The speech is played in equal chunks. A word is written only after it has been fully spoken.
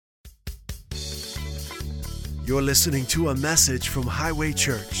You're listening to a message from Highway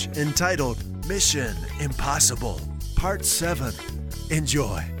Church entitled Mission Impossible, Part 7.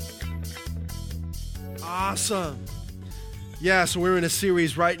 Enjoy. Awesome. Yeah, so we're in a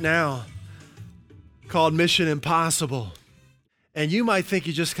series right now called Mission Impossible. And you might think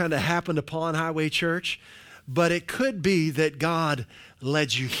you just kind of happened upon Highway Church, but it could be that God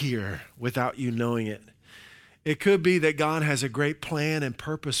led you here without you knowing it. It could be that God has a great plan and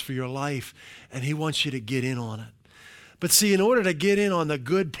purpose for your life, and He wants you to get in on it. But see, in order to get in on the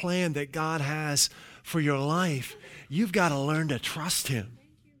good plan that God has for your life, you've got to learn to trust Him.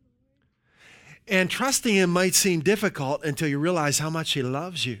 And trusting Him might seem difficult until you realize how much He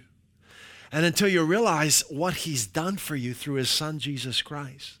loves you, and until you realize what He's done for you through His Son, Jesus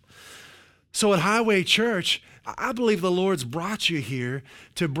Christ. So at Highway Church, I believe the Lord's brought you here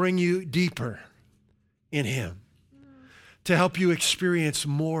to bring you deeper in Him, to help you experience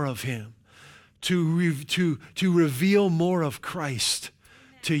more of Him, to reveal more of Christ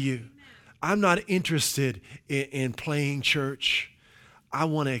to you. I'm not interested in playing church. I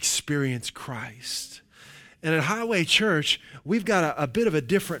want to experience Christ. And at Highway Church, we've got a bit of a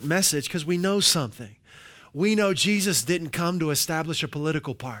different message because we know something. We know Jesus didn't come to establish a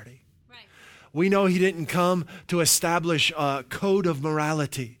political party. Right. We know He didn't come to establish a code of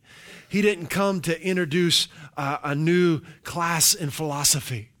morality. He didn't come to introduce a new class in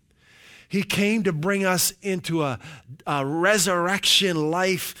philosophy. He came to bring us into a resurrection,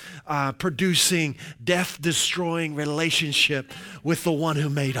 life-producing, death-destroying relationship with the one who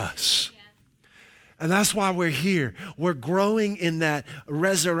made us. And that's why we're here. We're growing in that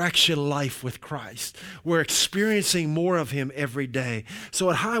resurrection life with Christ. We're experiencing more of Him every day. So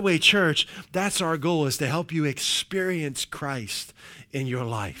at Highway Church, that's our goal, is to help you experience Christ in your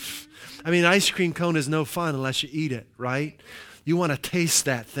life. I mean, ice cream cone is no fun unless you eat it, right? You want to taste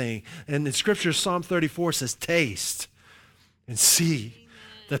that thing. And in Scripture, Psalm 34 says, taste and see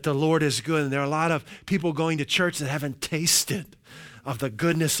that the Lord is good. And there are a lot of people going to church that haven't tasted of the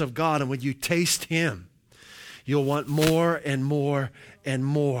goodness of God. And when you taste Him, you'll want more and more and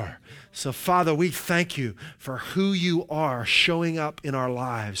more. So, Father, we thank You for who You are showing up in our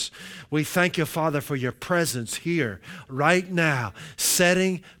lives. We thank You, Father, for Your presence here right now,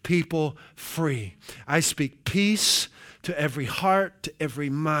 setting people free. I speak peace to every heart, to every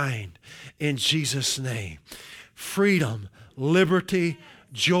mind, in Jesus' name. Freedom, liberty,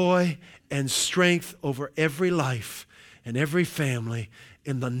 joy, and strength over every life and every family,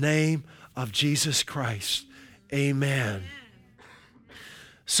 in the name of Jesus Christ. Amen.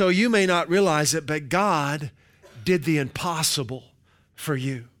 So you may not realize it, but God did the impossible for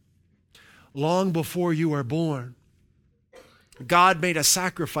you. Long before you were born, God made a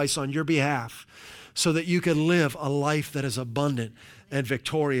sacrifice on your behalf so that you could live a life that is abundant and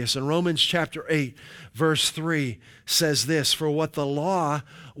victorious. And Romans chapter 8, verse 3 says this, "For what the law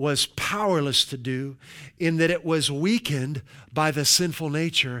was powerless to do, in that it was weakened by the sinful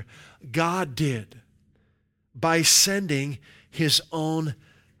nature, God did by sending His own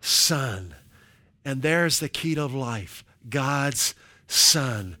Son." And there's the key to life, God's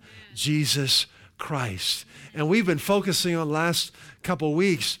Son, Jesus Christ. And we've been focusing on the last couple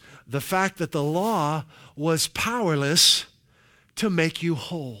weeks the fact that the law was powerless to make you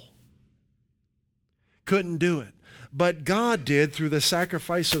whole. Couldn't do it. But God did through the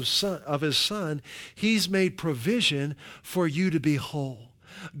sacrifice of His Son. He's made provision for you to be whole.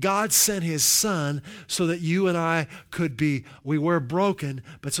 God sent His Son so that you and I we were broken,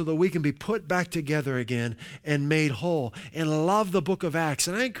 but so that we can be put back together again and made whole. And love the book of Acts.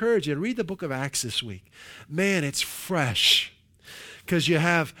 And I encourage you to read the book of Acts this week. Man, it's fresh. Because you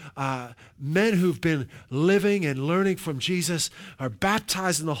have men who've been living and learning from Jesus, are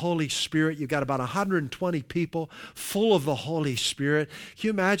baptized in the Holy Spirit. You've got about 120 people full of the Holy Spirit. Can you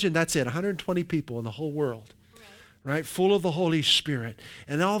imagine? That's it, 120 people in the whole world. Right? Full of the Holy Spirit.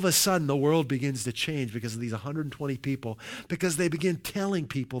 And all of a sudden, the world begins to change because of these 120 people, because they begin telling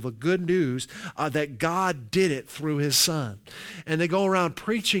people the good news that God did it through His Son. And they go around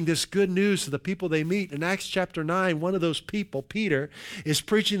preaching this good news to the people they meet. In Acts chapter 9, one of those people, Peter, is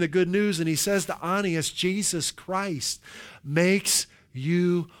preaching the good news, and he says to Aeneas, Jesus Christ makes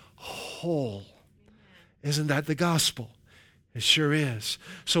you whole. Isn't that the gospel? It sure is.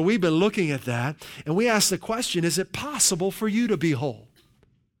 So we've been looking at that, and we asked the question, is it possible for you to be whole?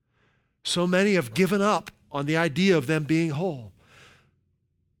 So many have given up on the idea of them being whole.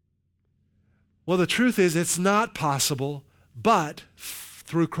 Well, the truth is it's not possible, but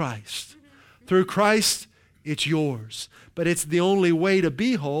through Christ. Through Christ, it's yours. But it's the only way to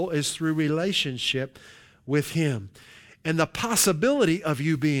be whole is through relationship with Him. And the possibility of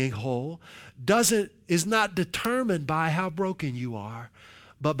you being whole is not determined by how broken you are,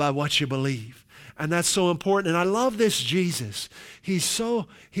 but by what you believe. And that's so important. And I love this Jesus. He's so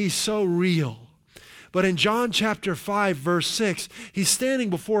real. But in John chapter 5, verse 6, he's standing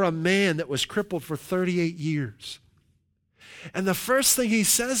before a man that was crippled for 38 years. And the first thing he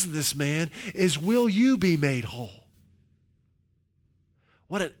says to this man is, will you be made whole?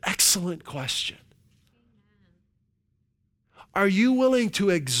 What an excellent question. Are you willing to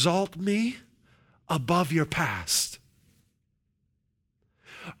exalt me above your past?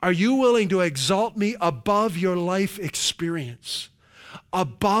 Are you willing to exalt me above your life experience,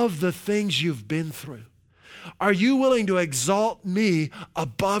 above the things you've been through? Are you willing to exalt me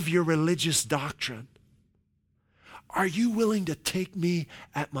above your religious doctrine? Are you willing to take me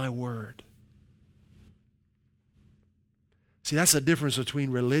at my word? See, that's the difference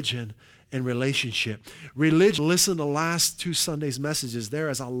between religion and relationship. Religion, listen to the last 2 Sundays' messages. There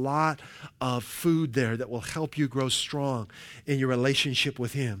is a lot of food there that will help you grow strong in your relationship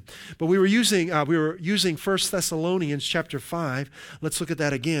with Him. But we were using 1 Thessalonians chapter 5. Let's look at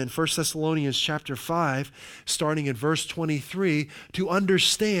that again. 1 Thessalonians chapter 5, starting in verse 23, to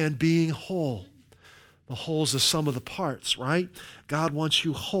understand being whole. The whole is the sum of the parts, right? God wants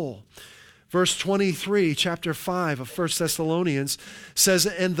you whole. Verse 23, chapter 5 of 1 Thessalonians says,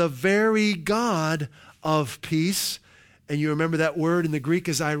 and the very God of peace, and you remember that word in the Greek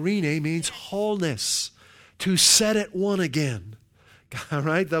is eirene, means wholeness, to set at one again. All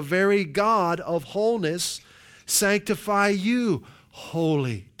right? The very God of wholeness sanctify you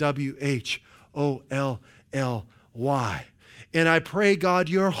wholly, W-H-O-L-L-Y. And I pray, God,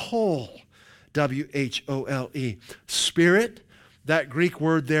 you're whole, W-H-O-L-E. Spirit, that Greek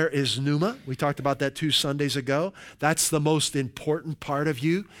word there is pneuma. We talked about that 2 Sundays ago. That's the most important part of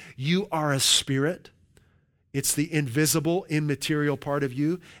you. You are a spirit. It's the invisible, immaterial part of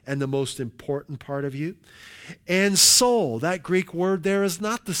you and the most important part of you. And soul, that Greek word there is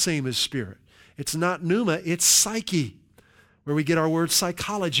not the same as spirit. It's not pneuma, it's psyche, where we get our word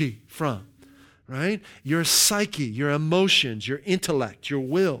psychology from, right? Your psyche, your emotions, your intellect, your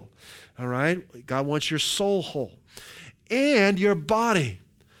will, all right? God wants your soul whole. And your body.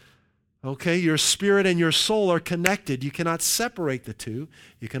 Okay, your spirit and your soul are connected. You cannot separate the two.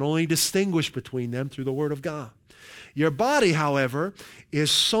 You can only distinguish between them through the Word of God. Your body, however, is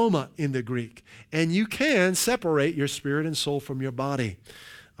soma in the Greek. And you can separate your spirit and soul from your body.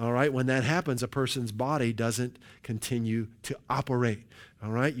 All right, when that happens, a person's body doesn't continue to operate.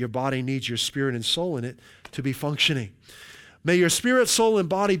 All right, your body needs your spirit and soul in it to be functioning. May your spirit, soul, and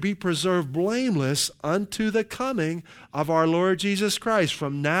body be preserved blameless unto the coming of our Lord Jesus Christ,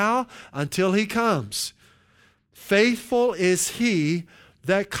 from now until He comes. Faithful is He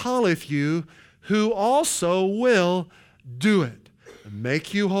that calleth you, who also will do it,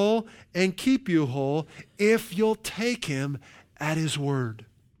 make you whole and keep you whole, if you'll take Him at His word.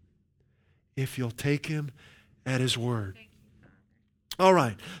 If you'll take Him at His word. All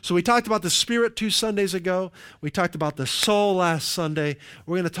right, so we talked about the spirit 2 Sundays ago. We talked about the soul last Sunday.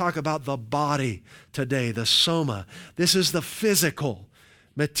 We're going to talk about the body today, the soma. This is the physical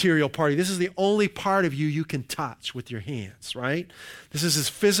material part. This is the only part of you you can touch with your hands, right? This is this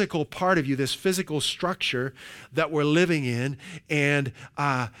physical part of you, this physical structure that we're living in. And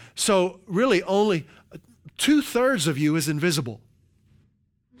so really only 2/3 of you is invisible.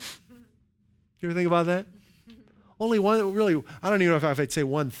 You ever think about that? Only one, really, I don't even know if I'd say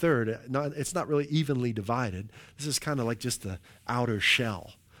 1/3. It's not really evenly divided. This is kind of like just the outer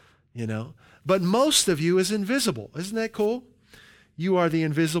shell, you know. But most of you is invisible. Isn't that cool? You are the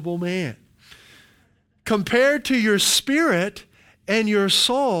invisible man. Compared to your spirit and your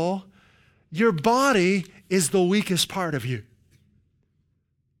soul, your body is the weakest part of you.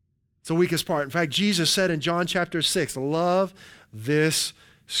 It's the weakest part. In fact, Jesus said in John chapter 6, love this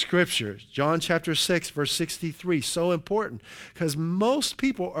Scripture. John chapter 6, verse 63, so important, because most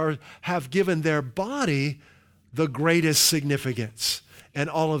people have given their body the greatest significance and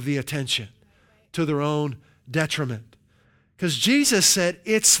all of the attention to their own detriment. Because Jesus said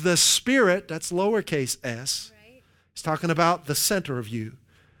it's the spirit, that's lowercase s. He's talking about the center of you,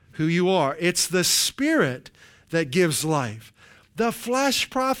 who you are. It's the spirit that gives life. The flesh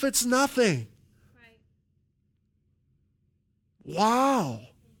profits nothing. Wow.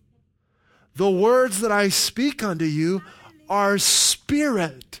 The words that I speak unto you are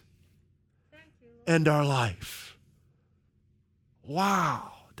spirit and are life.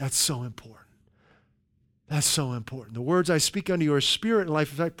 Wow, that's so important. That's so important. The words I speak unto you are spirit and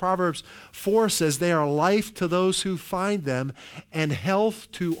life. In fact, Proverbs 4 says they are life to those who find them and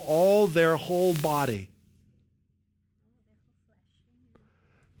health to all their whole body.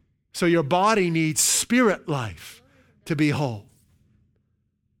 So your body needs spirit life to be whole.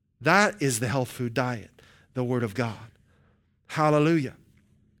 That is the health food diet, the Word of God. Hallelujah.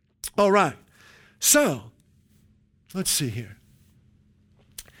 All right. So, let's see here.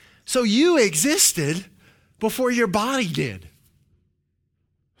 So you existed before your body did.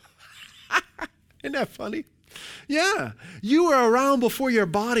 Isn't that funny? Yeah. You were around before your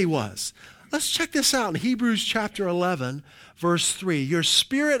body was. Let's check this out in Hebrews chapter 11, verse 3. Your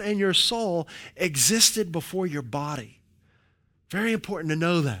spirit and your soul existed before your body. Very important to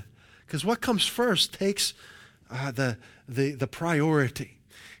know that, because what comes first takes the priority.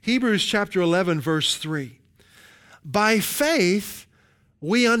 Hebrews chapter 11, verse 3. By faith,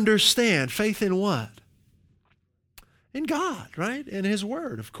 we understand. Faith in what? In God, right? In His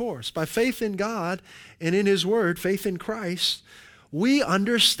Word, of course. By faith in God and in His Word, faith in Christ, we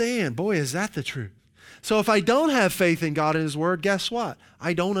understand. Boy, is that the truth. So if I don't have faith in God and His Word, guess what?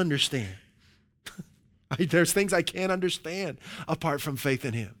 I don't understand. There's things I can't understand apart from faith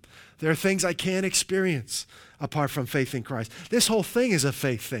in Him. There are things I can't experience apart from faith in Christ. This whole thing is a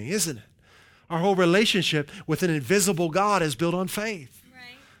faith thing, isn't it? Our whole relationship with an invisible God is built on faith.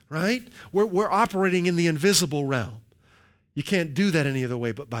 Right? We're operating in the invisible realm. You can't do that any other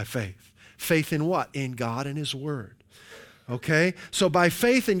way but by faith. Faith in what? In God and His Word. Okay? So by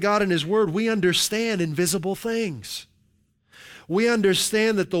faith in God and His Word, we understand invisible things. We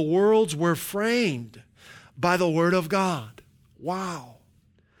understand that the worlds were framed by the Word of God. Wow.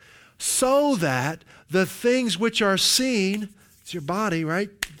 So that the things which are seen, it's your body, right?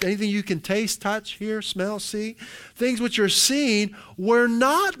 Anything you can taste, touch, hear, smell, see, things which are seen were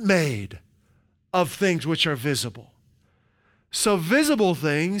not made of things which are visible. So visible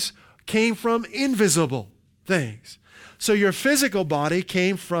things came from invisible things. So your physical body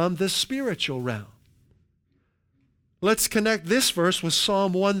came from the spiritual realm. Let's connect this verse with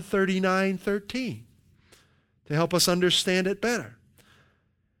Psalm 139:13 to help us understand it better.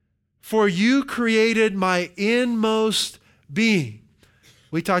 For you created my inmost being.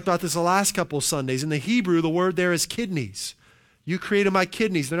 We talked about this the last couple of Sundays. In the Hebrew, the word there is kidneys. You created my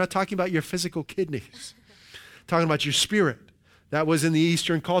kidneys. They're not talking about your physical kidneys. Talking about your spirit. That was in the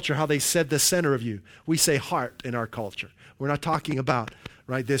Eastern culture, how they said the center of you. We say heart in our culture. We're not talking about,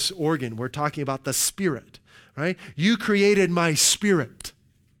 right, this organ. We're talking about the spirit, right? You created my spirit.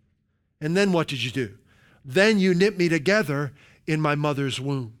 And then what did you do? Then you knit me together in my mother's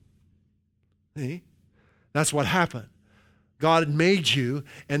womb. See? That's what happened. God made you,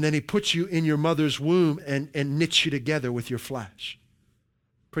 and then He puts you in your mother's womb and knits you together with your flesh.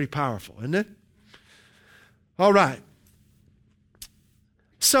 Pretty powerful, isn't it? All right.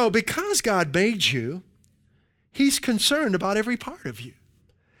 So because God made you, He's concerned about every part of you.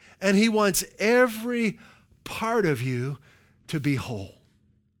 And He wants every part of you to be whole.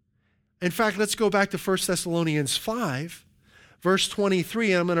 In fact, let's go back to 1 Thessalonians 5. Verse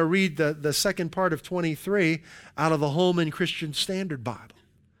 23, and I'm going to read the second part of 23 out of the Holman Christian Standard Bible.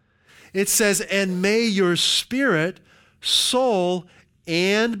 It says, and may your spirit, soul,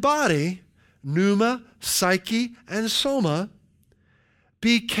 and body, pneuma, psyche, and soma,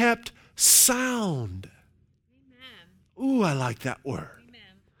 be kept sound. Amen. Ooh, I like that word. Amen.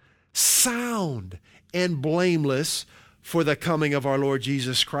 Sound and blameless for the coming of our Lord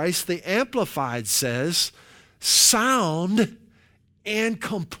Jesus Christ. The Amplified says, sound and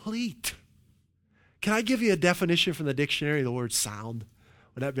complete. Can I give you a definition from the dictionary of the word sound?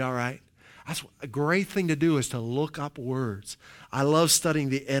 Would that be all right? That's a great thing to do, is to look up words. I love studying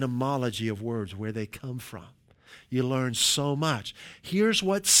the etymology of words, where they come from. You learn so much. Here's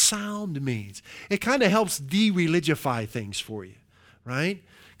what sound means. It kind of helps de-religify things for you, right?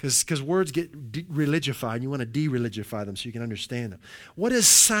 Because words get religified, and you want to de-religify them so you can understand them. What does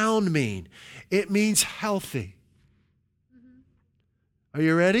sound mean? It means healthy. Are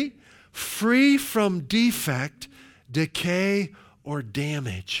you ready? Free from defect, decay, or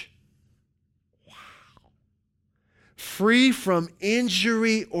damage. Wow. Free from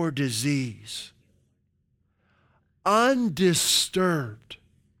injury or disease. Undisturbed.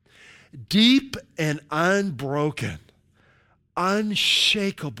 Deep and unbroken.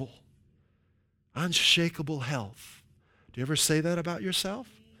 Unshakable. Unshakable health. Do you ever say that about yourself?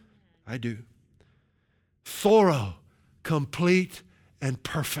 I do. Thorough, complete, and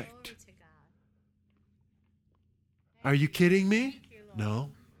perfect. Are you kidding me? No.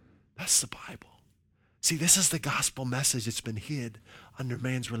 That's the Bible. See, this is the gospel message that's been hid under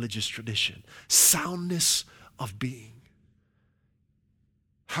man's religious tradition. Soundness of being.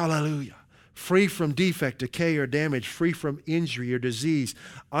 Hallelujah. Free from defect, decay, or damage, free from injury or disease,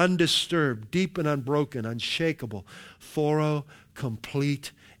 undisturbed, deep and unbroken, unshakable, thorough,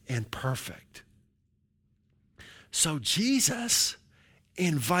 complete, and perfect. So Jesus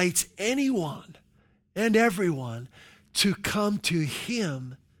invites anyone and everyone to come to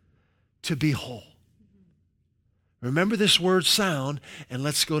him to be whole. Remember this word sound, and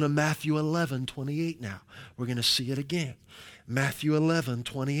let's go to Matthew 11:28 now. We're going to see it again. Matthew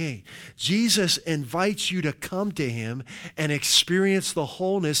 11:28. Jesus invites you to come to him and experience the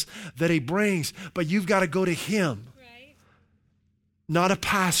wholeness that he brings, but you've got to go to him. Right. Not a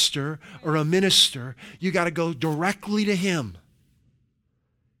pastor or a minister. You got to go directly to him.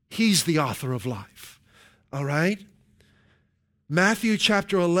 He's the author of life. All right? Matthew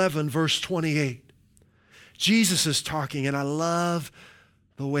chapter 11, verse 28. Jesus is talking, and I love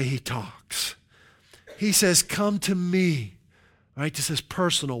the way he talks. He says, come to me. Right? This is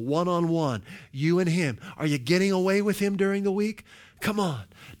personal, one-on-one, you and him. Are you getting away with him during the week? Come on.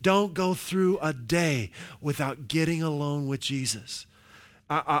 Don't go through a day without getting alone with Jesus.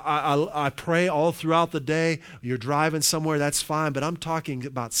 I pray all throughout the day. You're driving somewhere, that's fine, but I'm talking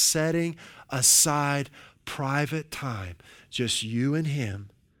about setting aside private time. Just you and him.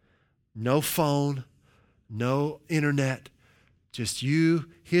 No phone, no internet. Just you,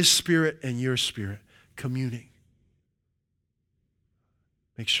 his spirit, and your spirit communing.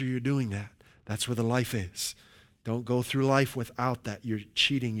 Make sure you're doing that. That's where the life is. Don't go through life without that. You're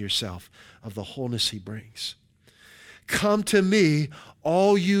cheating yourself of the wholeness he brings. Come to me,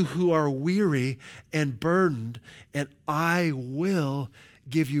 all you who are weary and burdened, and I will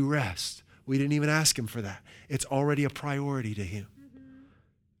give you rest. We didn't even ask him for that. It's already a priority to him.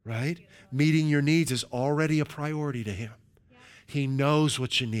 Right? Meeting your needs is already a priority to him. He knows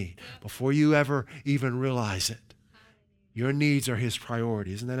what you need before you ever even realize it. Your needs are his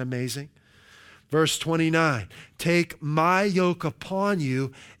priority. Isn't that amazing? Verse 29, take my yoke upon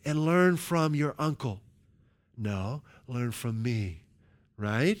you and learn from your uncle. No, learn from me,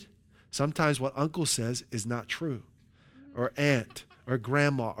 right? Sometimes what uncle says is not true. Or aunt, or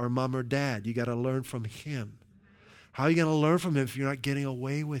grandma, or mom or dad. You got to learn from him. How are you going to learn from him if you're not getting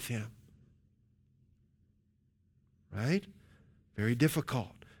away with him? Right? Very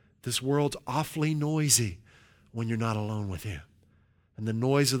difficult. This world's awfully noisy when you're not alone with him. And the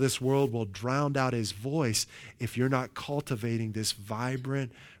noise of this world will drown out his voice if you're not cultivating this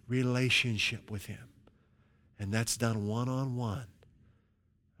vibrant relationship with him. And that's done one-on-one.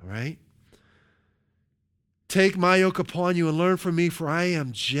 All right? Take my yoke upon you and learn from me, for I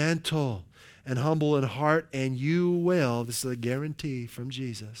am gentle and humble in heart, and you will, this is a guarantee from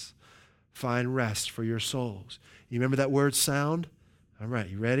Jesus, find rest for your souls. You remember that word sound? All right,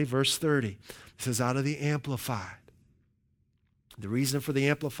 you ready? Verse 30. It says, out of the Amplified. The reason for the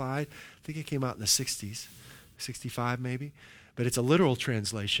Amplified, I think it came out in the 60s, 65 maybe, but it's a literal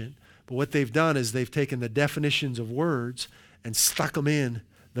translation. But what they've done is they've taken the definitions of words and stuck them in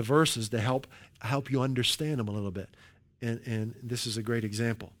the verses to help you understand them a little bit. And this is a great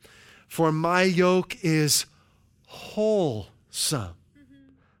example. For my yoke is wholesome.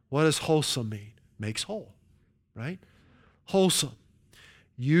 What does wholesome mean? Makes whole, right? Wholesome.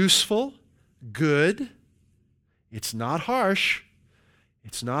 Useful, good. It's not harsh.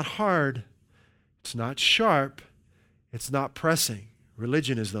 It's not hard. It's not sharp. It's not pressing.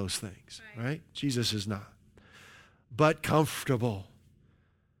 Religion is those things, right? Jesus is not. But comfortable,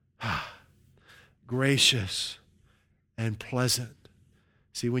 gracious, and pleasant.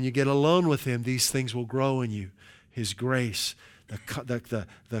 See, when you get alone with him, these things will grow in you. His grace,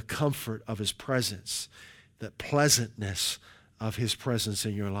 the comfort of his presence, the pleasantness of his presence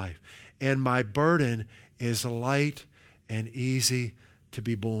in your life. And my burden is light and easy to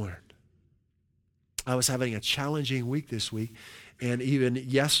be borne. I was having a challenging week this week and even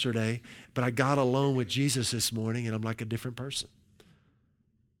yesterday, but I got alone with Jesus this morning and I'm like a different person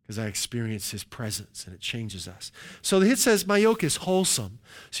because I experienced his presence and it changes us. So it says my yoke is wholesome.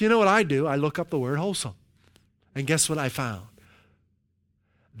 So you know what I do? I look up the word wholesome. And guess what I found?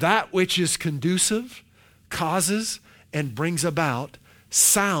 That which is conducive causes and brings about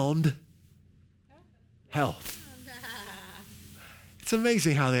sound health. It's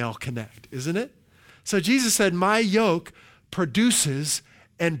amazing how they all connect, isn't it? So Jesus said, my yoke produces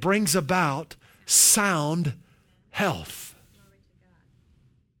and brings about sound health.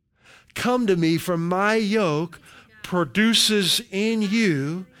 Come to me, for my yoke produces in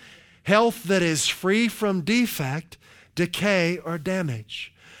you health that is free from defect, decay, or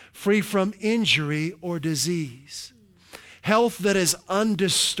damage, free from injury or disease, health that is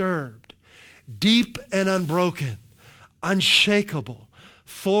undisturbed, deep and unbroken, unshakable,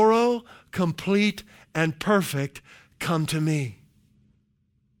 thorough, complete, and perfect. Come to me.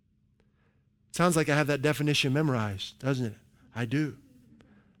 Sounds like I have that definition memorized, doesn't it? I do.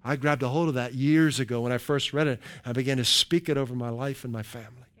 I grabbed a hold of that years ago when I first read it. I began to speak it over my life and my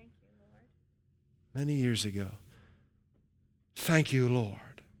family. Thank you, Lord. Many years ago. Thank you, Lord.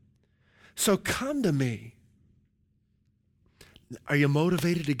 So come to me. Are you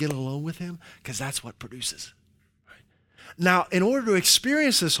motivated to get alone with him? Because that's what produces. Right? Now, in order to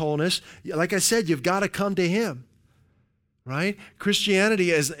experience this wholeness, like I said, you've got to come to him. Right?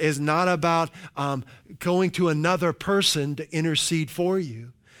 Christianity is not about going to another person to intercede for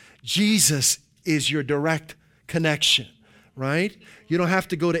you. Jesus is your direct connection, right? You don't have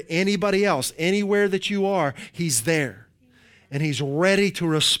to go to anybody else. Anywhere that you are, he's there. And he's ready to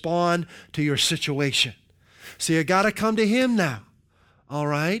respond to your situation. So you got to come to him now, all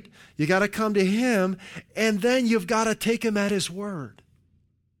right? You got to come to him, and then you've got to take him at his word.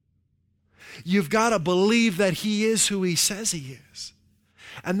 You've got to believe that he is who he says he is.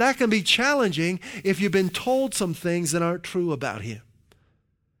 And that can be challenging if you've been told some things that aren't true about him.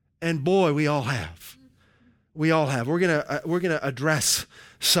 And boy, we all have. We all have. We're gonna address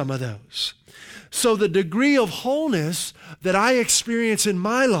some of those. So the degree of wholeness that I experience in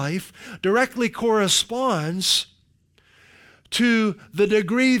my life directly corresponds to the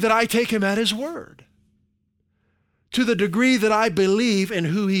degree that I take him at his word, to the degree that I believe in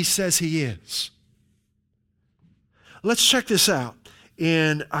who he says he is. Let's check this out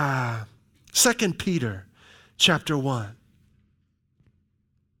in 2 Peter chapter 1.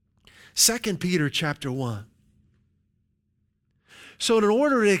 2 Peter chapter 1. So in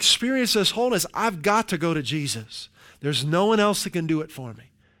order to experience this wholeness, I've got to go to Jesus. There's no one else that can do it for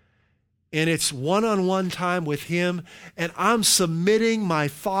me. And it's one-on-one time with him, and I'm submitting my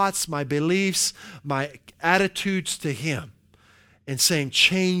thoughts, my beliefs, my attitudes to him and saying,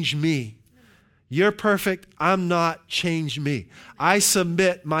 change me. You're perfect, I'm not, change me. I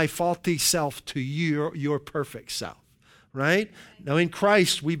submit my faulty self to your perfect self. Right? Now in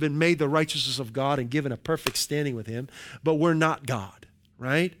Christ, we've been made the righteousness of God and given a perfect standing with him, but we're not God,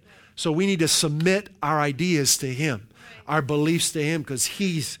 right? So we need to submit our ideas to him, our beliefs to him, because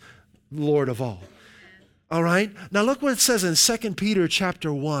he's Lord of all. All right? Now look what it says in 2 Peter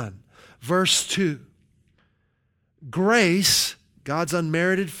chapter 1, verse 2. Grace, God's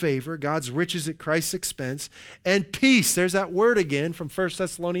unmerited favor, God's riches at Christ's expense, and peace, there's that word again from 1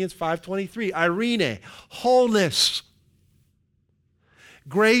 Thessalonians 5:23, irene, wholeness.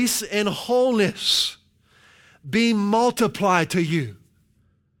 Grace and wholeness be multiplied to you.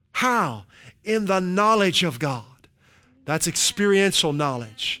 How? In the knowledge of God. That's experiential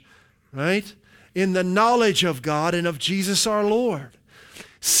knowledge, right? In the knowledge of God and of Jesus our Lord.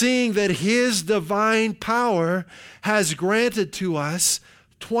 Seeing that his divine power has granted to us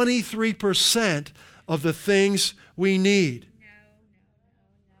 23% of the things we need.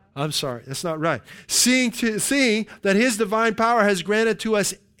 I'm sorry, that's not right. Seeing that his divine power has granted to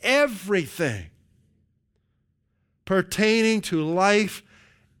us everything pertaining to life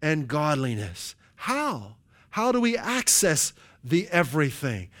and godliness. How? How do we access the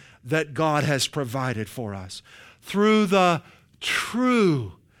everything that God has provided for us? Through the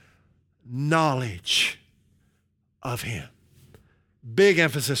true knowledge of him. Big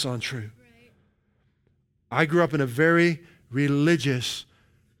emphasis on true. I grew up in a very religious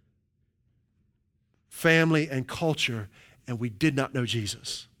family and culture, and we did not know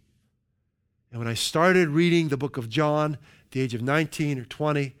Jesus. And when I started reading the book of John at the age of 19 or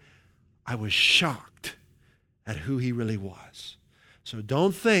 20, I was shocked at who he really was. So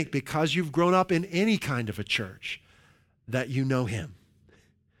don't think because you've grown up in any kind of a church that you know him.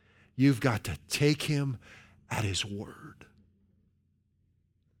 You've got to take him at his word.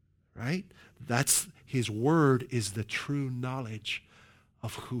 Right? That's his word is the true knowledge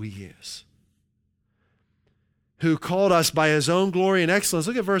of who he is. Who called us by his own glory and excellence.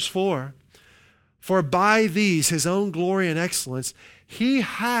 Look at verse 4. For by these, his own glory and excellence, he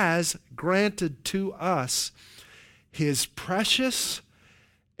has granted to us his precious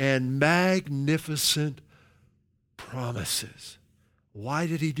and magnificent promises. Why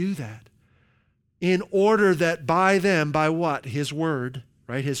did he do that? In order that by them, by what? His word,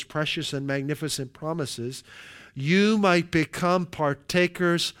 right? His precious and magnificent promises, you might become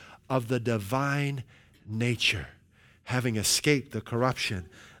partakers of the divine nature, having escaped the corruption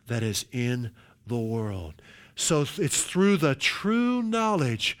that is in the world. So it's through the true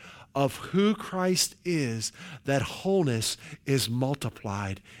knowledge of who Christ is that wholeness is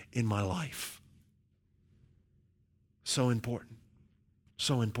multiplied in my life. So important.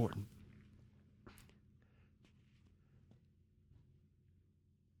 So important.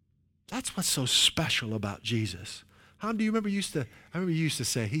 That's what's so special about Jesus. How do you remember you used to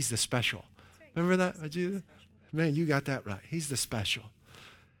say he's the special. Remember that? Man, you got that right. He's the special.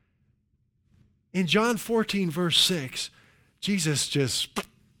 In John 14, verse 6, Jesus just,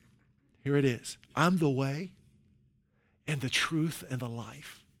 here it is. I'm the way and the truth and the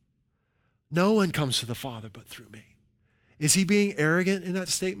life. No one comes to the Father but through me. Is he being arrogant in that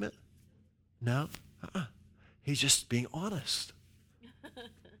statement? No. He's just being honest.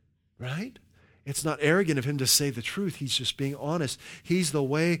 Right? It's not arrogant of him to say the truth. He's just being honest. He's the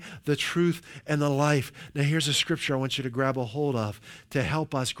way, the truth, and the life. Now here's a scripture I want you to grab a hold of to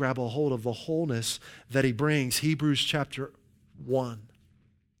help us grab a hold of the wholeness that he brings. Hebrews chapter 1.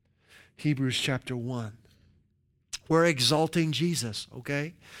 Hebrews chapter 1. We're exalting Jesus,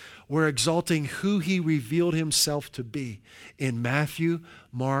 okay? We're exalting who he revealed himself to be in Matthew,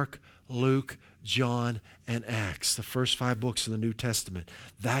 Mark, Luke, John, and Acts, the first 5 books of the New Testament.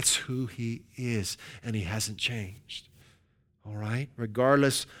 That's who he is, and he hasn't changed. All right?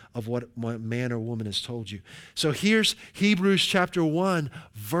 Regardless of what man or woman has told you. So here's Hebrews chapter 1,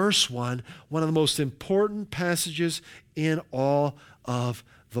 verse 1, one of the most important passages in all of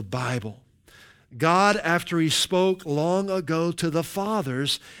the Bible. God, after he spoke long ago to the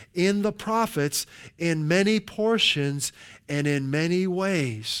fathers in the prophets in many portions and in many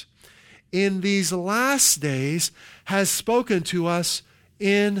ways, in these last days has spoken to us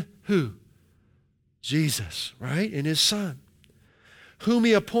in who? Jesus, right? In his Son, whom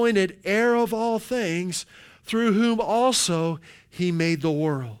he appointed heir of all things, through whom also he made the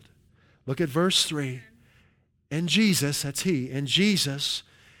world. Look at verse 3. And Jesus, that's he, and Jesus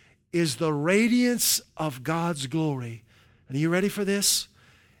is the radiance of God's glory. And are you ready for this?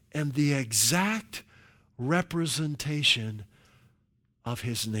 And the exact representation of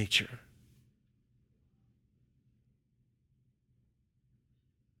his nature.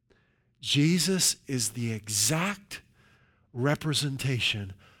 Jesus is the exact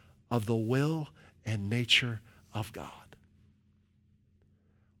representation of the will and nature of God.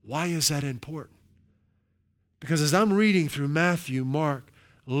 Why is that important? Because as I'm reading through Matthew, Mark,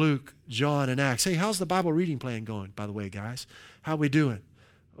 Luke, John, and Acts. Hey, how's the Bible reading plan going, by the way, guys? How are we doing?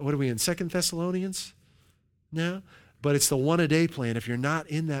 What are we in, 2 Thessalonians now? But it's the one-a-day plan. If you're not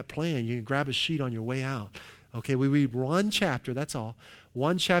in that plan, you can grab a sheet on your way out. Okay, we read one chapter, that's all.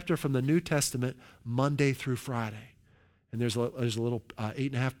 One chapter from the New Testament, Monday through Friday. And there's a little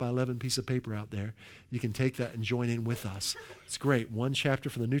 8.5 by 11 piece of paper out there. You can take that and join in with us. It's great. One chapter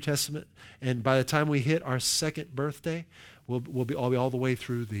from the New Testament. And by the time we hit our 2nd birthday, we'll be all the way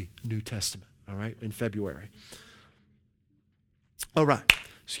through the New Testament, all right, in February. All right.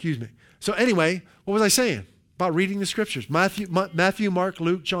 Excuse me. So anyway, what was I saying? About reading the scriptures. Matthew, Mark,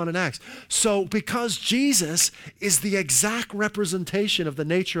 Luke, John, and Acts. So because Jesus is the exact representation of the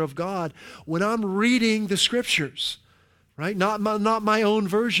nature of God, when I'm reading the scriptures, right? Not my own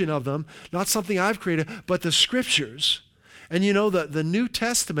version of them, not something I've created, but the scriptures. And you know, the New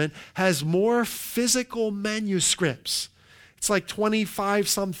Testament has more physical manuscripts. It's like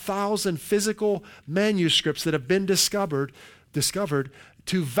 25-some thousand physical manuscripts that have been discovered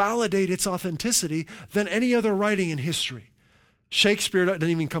to validate its authenticity than any other writing in history. Shakespeare doesn't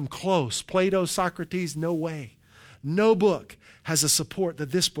even come close. Plato, Socrates, no way. No book has the support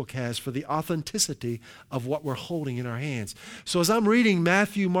that this book has for the authenticity of what we're holding in our hands. So as I'm reading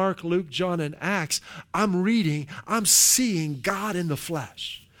Matthew, Mark, Luke, John, and Acts, I'm seeing God in the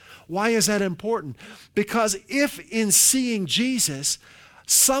flesh. Why is that important? Because if in seeing Jesus,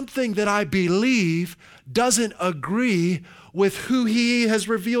 something that I believe doesn't agree with who he has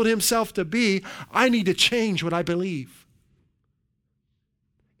revealed himself to be, I need to change what I believe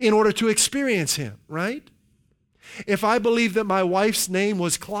in order to experience him, right? If I believe that my wife's name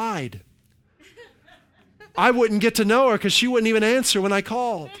was Clyde, I wouldn't get to know her because she wouldn't even answer when I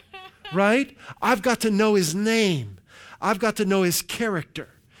called, right? I've got to know his name. I've got to know his character.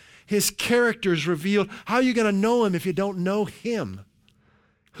 His character is revealed. How are you going to know him if you don't know him,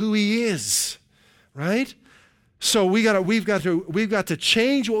 who he is, right? So we've got to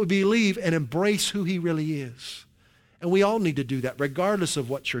change what we believe and embrace who he really is. And we all need to do that, regardless of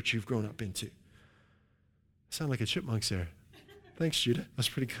what church you've grown up into. Sound like a chipmunks there. Thanks, Judah. That's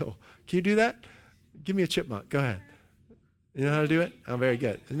pretty cool. Can you do that? Give me a chipmunk. Go ahead. You know how to do it? Oh, very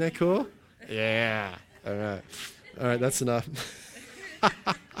good. Isn't that cool? Yeah. All right. All right, that's enough.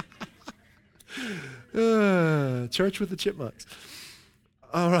 Church with the chipmunks.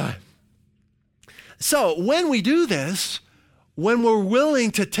 All right. So when we do this, when we're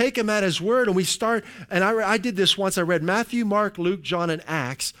willing to take him at his word and we start, and I did this once, I read Matthew, Mark, Luke, John, and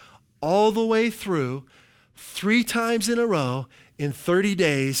Acts all the way through 3 times in a row in 30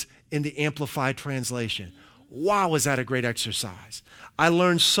 days in the Amplified Translation. Wow, was that a great exercise. I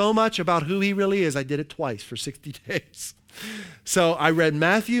learned so much about who he really is. I did it twice for 60 days. So I read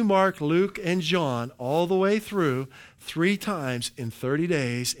Matthew, Mark, Luke, and John all the way through 3 times in 30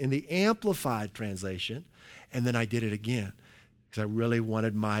 days in the Amplified translation, and then I did it again because I really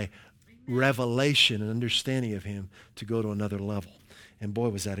wanted my revelation and understanding of him to go to another level. And boy,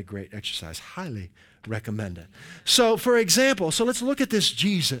 was that a great exercise. Highly recommend it. So for example, let's look at this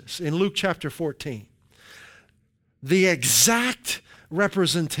Jesus in Luke chapter 14. The exact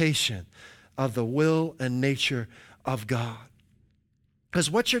representation of the will and nature of God. Because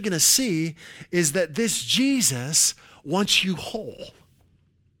what you're going to see is that this Jesus wants you whole,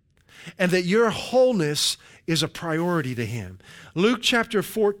 and that your wholeness is a priority to him. Luke chapter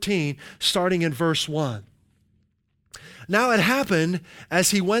 14, starting in verse 1. Now it happened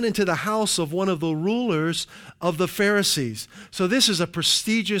as he went into the house of one of the rulers of the Pharisees. So this is a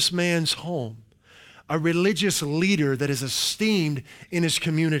prestigious man's home, a religious leader that is esteemed in his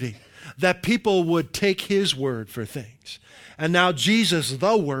community, that people would take his word for things. And now Jesus,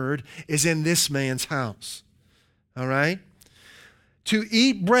 the Word, is in this man's house. All right? To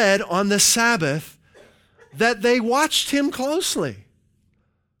eat bread on the Sabbath, that they watched him closely.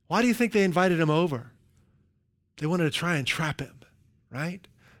 Why do you think they invited him over? They wanted to try and trap him, right?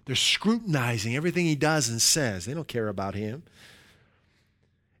 They're scrutinizing everything he does and says. They don't care about him.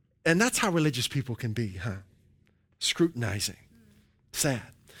 And that's how religious people can be, huh? Scrutinizing. Sad.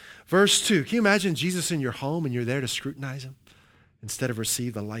 Verse 2, can you imagine Jesus in your home and you're there to scrutinize him instead of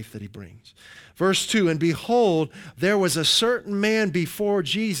receive the life that he brings? Verse 2, and behold, there was a certain man before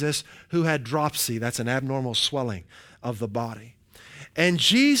Jesus who had dropsy. That's an abnormal swelling of the body. And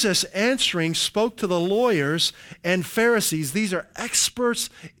Jesus answering spoke to the lawyers and Pharisees. These are experts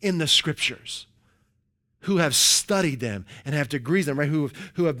in the scriptures who have studied them and have degrees in them, right?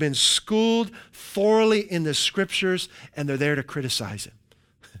 Who have been schooled thoroughly in the scriptures, and they're there to criticize him.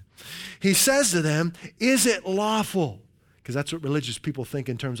 He says to them, is it lawful? Because that's what religious people think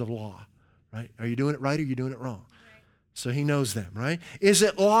in terms of law, right? Are you doing it right or are you doing it wrong? Right. So he knows them, right? Is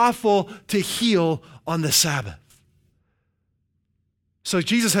it lawful to heal on the Sabbath? So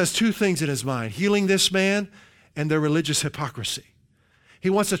Jesus has 2 things in his mind, healing this man and their religious hypocrisy.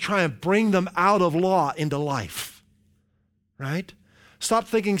 He wants to try and bring them out of law into life, right? Stop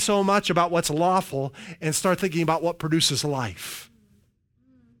thinking so much about what's lawful and start thinking about what produces life.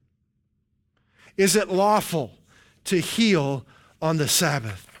 Is it lawful to heal on the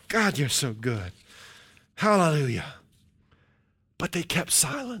Sabbath? God, you're so good. Hallelujah. But they kept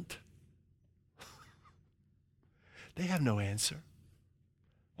silent. They have no answer.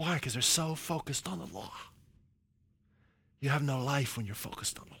 Why? Because they're so focused on the law. You have no life when you're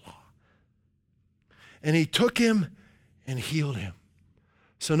focused on the law. And he took him and healed him.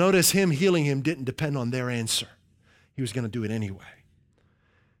 So notice him healing him didn't depend on their answer. He was going to do it anyway.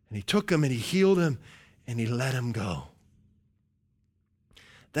 And he took him and he healed him and he let him go.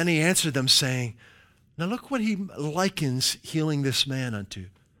 Then he answered them saying, now look what he likens healing this man unto.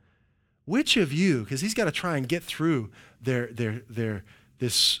 Which of you, because he's got to try and get through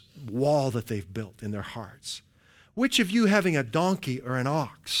this wall that they've built in their hearts. Which of you having a donkey or an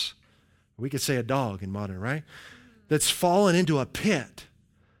ox, we could say a dog in modern, right? That's fallen into a pit,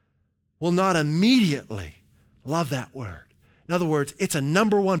 will not immediately, love that word. In other words, it's a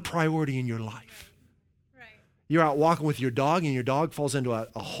number 1 priority in your life. Right. You're out walking with your dog and your dog falls into a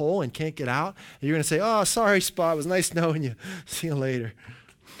hole and can't get out. And you're going to say, oh, sorry, Spot. It was nice knowing you. See you later.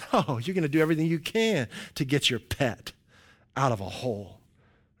 No, you're going to do everything you can to get your pet out of a hole.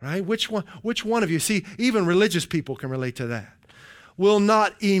 Right? Which one of you, see, even religious people can relate to that, will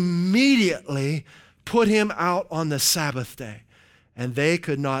not immediately put him out on the Sabbath day. And they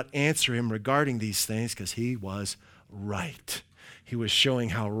could not answer him regarding these things because he was right. He was showing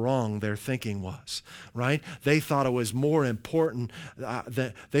how wrong their thinking was, right? They thought it was more important,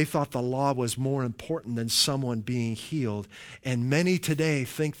 they thought the law was more important than someone being healed. And many today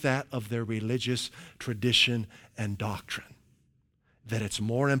think that of their religious tradition and doctrine, that it's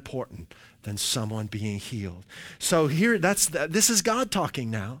more important than someone being healed. So here, this is God talking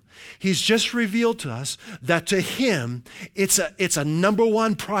now. He's just revealed to us that to him, it's a number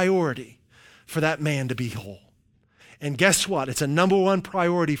 1 priority for that man to be whole. And guess what? It's a number 1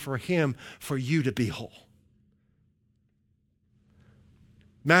 priority for him, for you to be whole.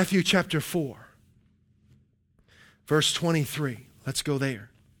 Matthew chapter 4, verse 23. Let's go there.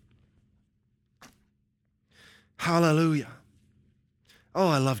 Hallelujah. Oh,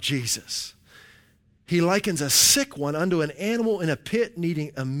 I love Jesus. He likens a sick one unto an animal in a pit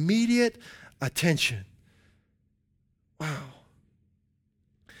needing immediate attention. Wow.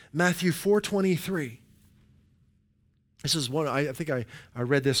 Matthew 4:23. This is one, I think I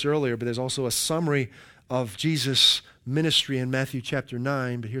read this earlier, but there's also a summary of Jesus' ministry in Matthew chapter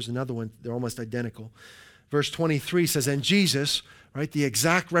 9, but here's another one. They're almost identical. Verse 23 says, and Jesus, right, the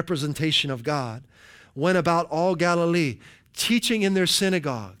exact representation of God, went about all Galilee, teaching in their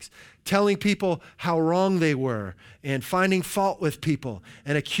synagogues, telling people how wrong they were, and finding fault with people,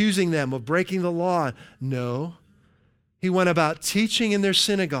 and accusing them of breaking the law. No, he went about teaching in their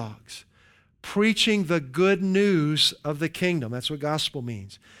synagogues, preaching the good news of the kingdom. That's what gospel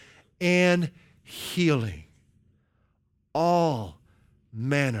means. And healing all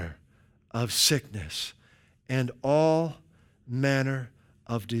manner of sickness and all manner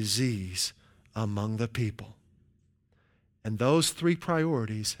of disease among the people. And those three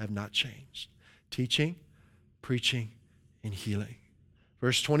priorities have not changed: teaching, preaching, and healing.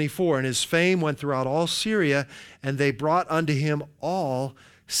 Verse 24, and his fame went throughout all Syria, and they brought unto him all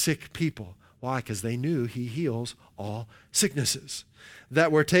sick people. Why? Because they knew he heals all sicknesses,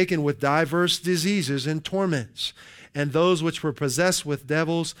 that were taken with diverse diseases and torments, and those which were possessed with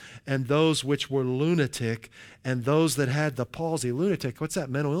devils, and those which were lunatic, and those that had the palsy. Lunatic, what's that?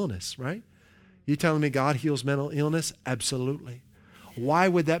 Mental illness, right? You telling me God heals mental illness? Absolutely. Why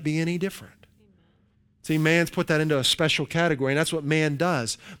would that be any different? See, man's put that into a special category, and that's what man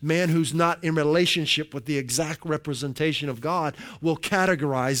does. Man who's not in relationship with the exact representation of God will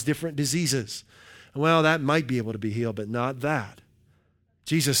categorize different diseases. Well, that might be able to be healed, but not that.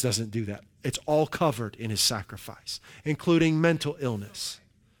 Jesus doesn't do that. It's all covered in his sacrifice, including mental illness.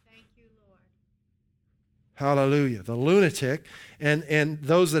 Thank you, Lord. Hallelujah. The lunatic and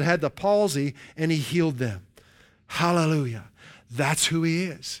those that had the palsy, and he healed them. Hallelujah. That's who he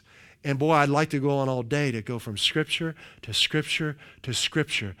is. And boy, I'd like to go on all day to go from Scripture to Scripture to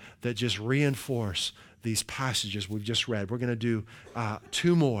Scripture that just reinforce these passages we've just read. We're going to do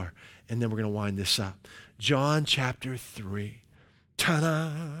two more, and then we're going to wind this up. John chapter 3.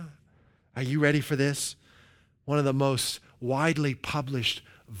 Ta-da! Are you ready for this? One of the most widely published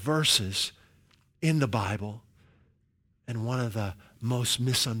verses in the Bible, and one of the most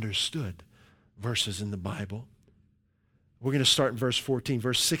misunderstood verses in the Bible. We're going to start in verse 14.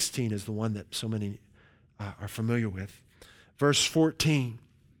 Verse 16 is the one that so many are familiar with. Verse 14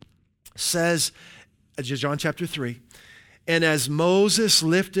 says, John chapter 3, and as Moses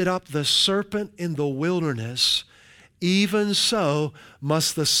lifted up the serpent in the wilderness, even so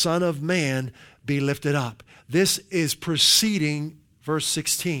must the Son of Man be lifted up. This is preceding verse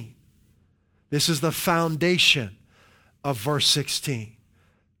 16. This is the foundation of verse 16.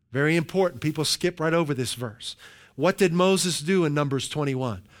 Very important. People skip right over this verse. What did Moses do in Numbers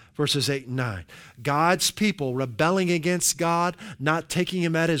 21, verses 8 and 9? God's people rebelling against God, not taking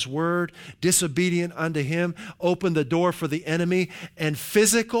him at his word, disobedient unto him, opened the door for the enemy, and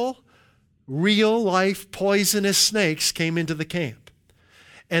physical, real-life poisonous snakes came into the camp.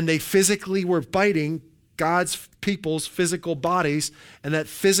 And they physically were biting God's people's physical bodies, and that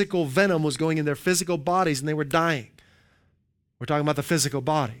physical venom was going in their physical bodies, and they were dying. We're talking about the physical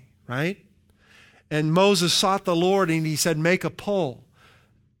body, right? And Moses sought the Lord, and he said, make a pole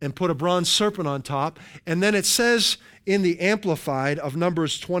and put a bronze serpent on top. And then it says in the Amplified of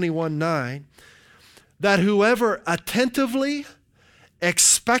Numbers 21:9 that whoever attentively,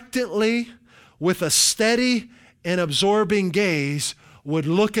 expectantly, with a steady and absorbing gaze would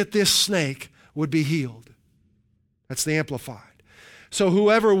look at this snake would be healed. That's the Amplified. So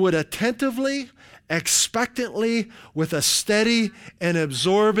whoever would attentively, expectantly, with a steady and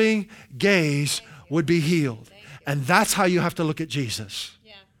absorbing gaze would be healed. And that's how you have to look at Jesus.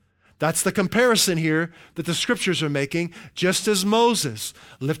 Yeah. That's the comparison here that the scriptures are making. Just as Moses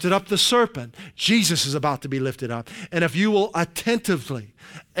lifted up the serpent, Jesus is about to be lifted up. And if you will attentively,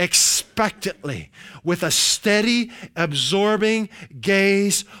 expectantly, with a steady, absorbing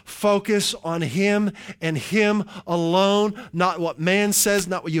gaze, focus on him and him alone, not what man says,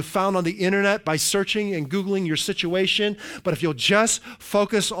 not what you found on the internet by searching and Googling your situation, but if you'll just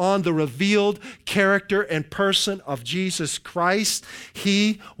focus on the revealed character and person of Jesus Christ,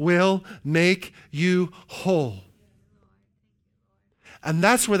 he will make you whole. And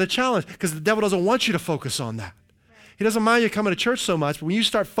that's where the challenge, because the devil doesn't want you to focus on that. He doesn't mind you coming to church so much, but when you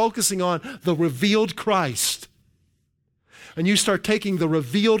start focusing on the revealed Christ, and you start taking the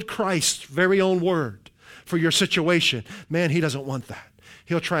revealed Christ's very own word for your situation, man, he doesn't want that.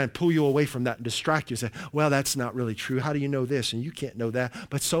 He'll try and pull you away from that and distract you and say, well, that's not really true. How do you know this? And you can't know that.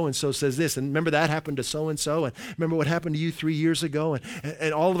 But so-and-so says this. And remember that happened to so-and-so. And remember what happened to you 3 years ago.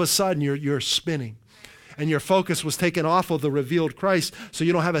 And all of a sudden you're spinning. And your focus was taken off of the revealed Christ, so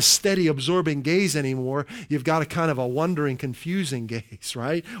you don't have a steady, absorbing gaze anymore. You've got a kind of a wondering, confusing gaze,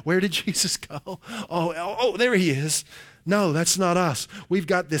 right? Where did Jesus go? Oh, there he is. No, that's not us. We've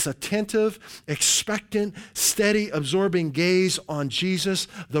got this attentive, expectant, steady, absorbing gaze on Jesus,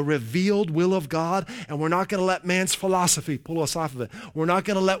 the revealed will of God, and we're not going to let man's philosophy pull us off of it. We're not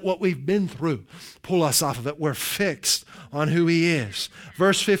going to let what we've been through pull us off of it. We're fixed on who he is.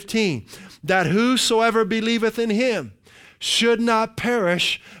 Verse 15, that whosoever believeth in him should not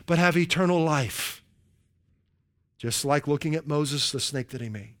perish, but have eternal life. Just like looking at Moses, the snake that he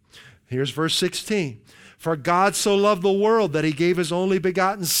made. Here's verse 16. For God so loved the world that he gave his only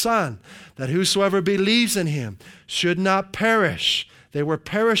begotten Son, that whosoever believes in him should not perish. They were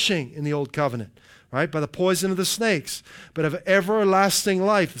perishing in the old covenant, right, by the poison of the snakes, but of everlasting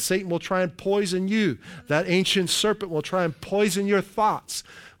life. Satan will try and poison you. That ancient serpent will try and poison your thoughts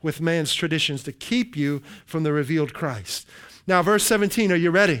with man's traditions to keep you from the revealed Christ. Now, verse 17, are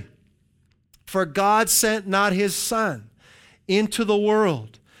you ready? For God sent not his Son into the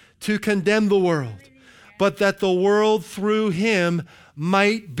world to condemn the world, but that the world through him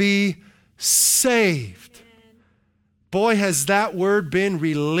might be saved. Boy, has that word been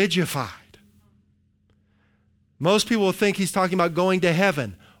religified. Most people will think he's talking about going to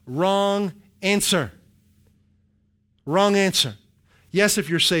heaven. Wrong answer. Wrong answer. Yes, if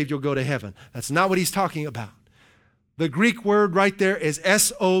you're saved, you'll go to heaven. That's not what he's talking about. The Greek word right there is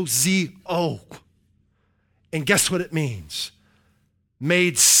S-O-Z-O. And guess what it means?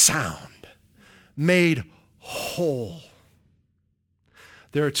 Made sound. Made whole.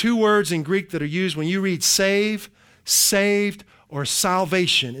 There are two words in Greek that are used when you read save, saved, or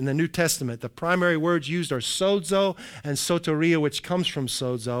salvation in the New Testament. The primary words used are sozo and soteria, which comes from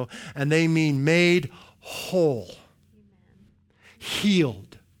sozo, and they mean made whole. Amen.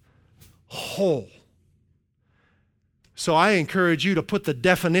 Healed. Whole. So I encourage you to put the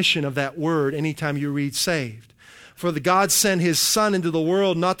definition of that word anytime you read saved. For the God sent his Son into the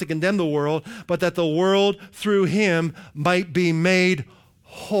world not to condemn the world, but that the world through him might be made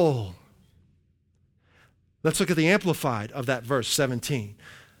whole. Let's look at the Amplified of that verse 17.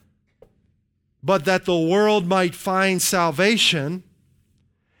 But that the world might find salvation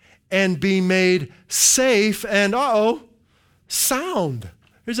and be made safe and, sound.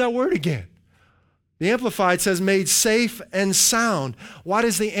 Here's that word again. The Amplified says made safe and sound. Why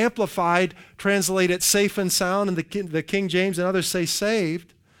does the Amplified translate it safe and sound and the King James and others say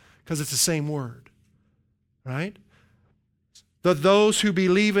saved? Because it's the same word, right? That those who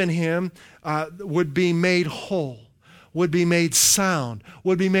believe in him would be made whole, would be made sound,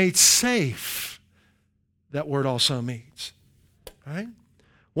 would be made safe. That word also means, right?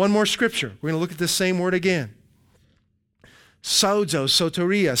 One more scripture. We're going to look at this same word again. Sozo,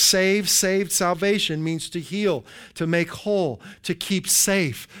 soteria, save, saved, salvation means to heal, to make whole, to keep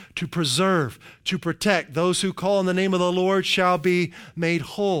safe, to preserve, to protect. Those who call on the name of the Lord shall be made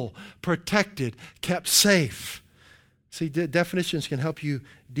whole, protected, kept safe. See, definitions can help you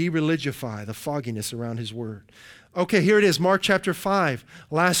de-religify the fogginess around his word. Okay, here it is, Mark chapter 5,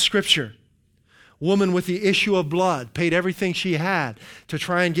 last scripture. Woman with the issue of blood paid everything she had to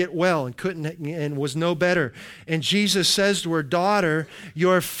try and get well and couldn't and was no better. And Jesus says to her, daughter,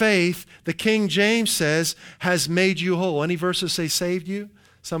 your faith, the King James says, has made you whole. Any verses say saved you?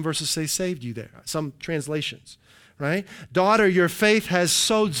 Some verses say saved you there. Some translations, right? Daughter, your faith has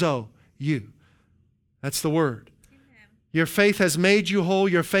sozo you. That's the word. Your faith has made you whole.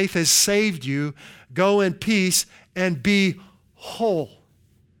 Your faith has saved you. Go in peace and be whole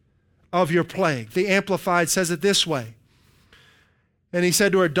of your plague. The Amplified says it this way. And he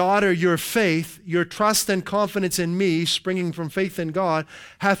said to her, daughter, your faith, your trust and confidence in me, springing from faith in God,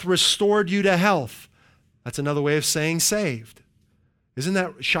 hath restored you to health. That's another way of saying saved. Isn't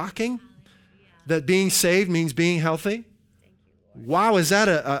that shocking? That being saved means being healthy? Wow, is that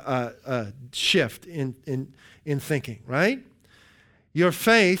a shift in thinking, right? Your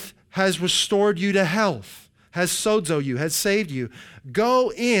faith has restored you to health, has sozo you, has saved you.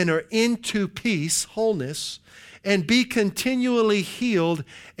 Go in or into peace, wholeness, and be continually healed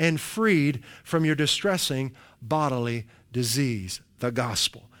and freed from your distressing bodily disease. The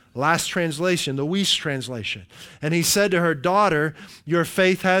gospel. Last translation, the Weiss translation. And he said to her, daughter, your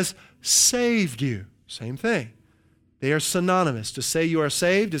faith has saved you. Same thing. They are synonymous. To say you are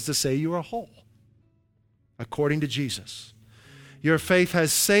saved is to say you are whole, according to Jesus. Your faith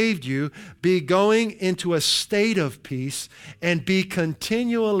has saved you. Be going into a state of peace and be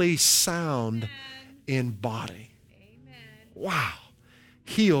continually sound in body. Amen. Wow.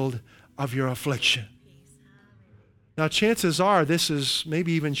 Healed of your affliction. Now, chances are this is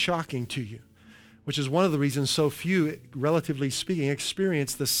maybe even shocking to you, which is one of the reasons so few, relatively speaking,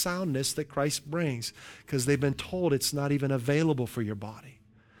 experience the soundness that Christ brings, because they've been told it's not even available for your body.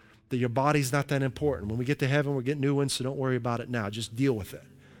 that your body's not that important. When we get to heaven, we'll get new ones, so don't worry about it now. Just deal with it.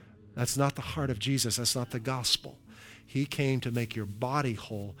 That's not the heart of Jesus. That's not the gospel. He came to make your body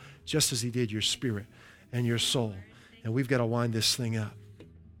whole just as he did your spirit and your soul. And we've got to wind this thing up.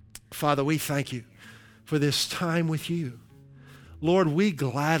 Father, we thank you for this time with you. Lord, we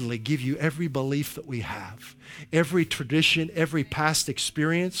gladly give you every belief that we have, every tradition, every past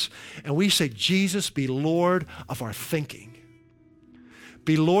experience. And we say, Jesus, be Lord of our thinking.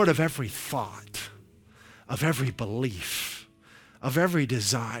 Be Lord of every thought, of every belief, of every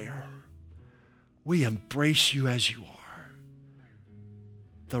desire. We embrace you as you are,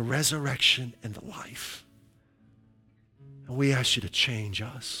 the resurrection and the life. And we ask you to change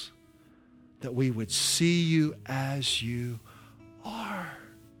us, that we would see you as you are.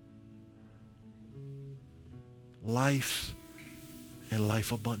 Life and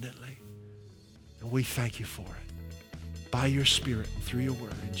life abundantly. And we thank you for it. By your Spirit and through your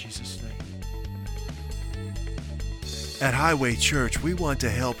word, in Jesus' name. At Highway Church, we want to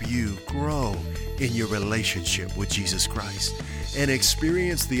help you grow in your relationship with Jesus Christ and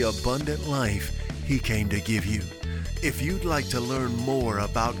experience the abundant life he came to give you. If you'd like to learn more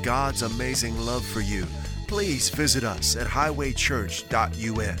about God's amazing love for you, please visit us at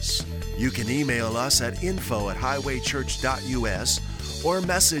highwaychurch.us. You can email us at info@highwaychurch.us or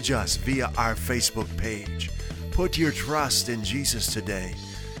message us via our Facebook page. Put your trust in Jesus today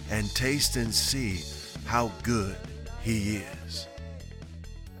and taste and see how good he is.